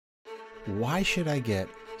Why should I get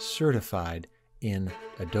certified in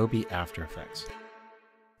Adobe After Effects?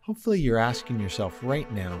 Hopefully you're asking yourself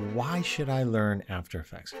right now, why should I learn After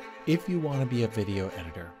Effects? If you want to be a video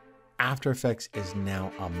editor, After Effects is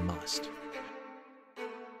now a must.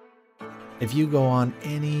 If you go on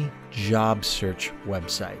any job search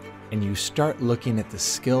website and you start looking at the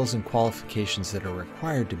skills and qualifications that are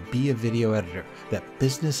required to be a video editor that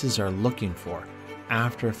businesses are looking for,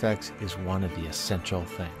 After Effects is one of the essential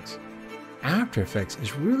things. After Effects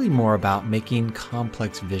is really more about making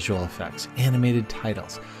complex visual effects, animated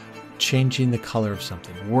titles, changing the color of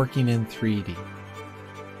something, working in 3D.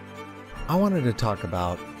 I wanted to talk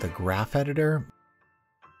about the graph editor.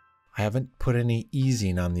 I haven't put any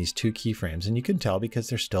easing on these two keyframes, and you can tell because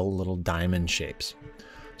they're still little diamond shapes.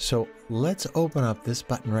 So let's open up this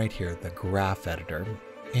button right here, the graph editor,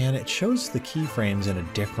 and it shows the keyframes in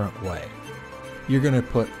a different way. You're going to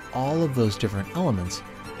put all of those different elements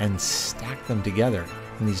and stack them together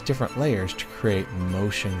in these different layers to create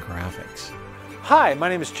motion graphics. Hi, my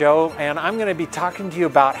name is Joe, and I'm going to be talking to you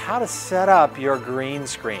about how to set up your green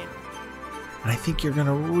screen. And I think you're going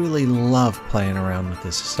to really love playing around with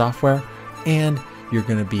this software, and you're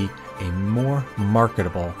going to be a more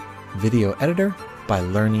marketable video editor by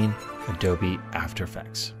learning Adobe After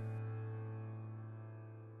Effects.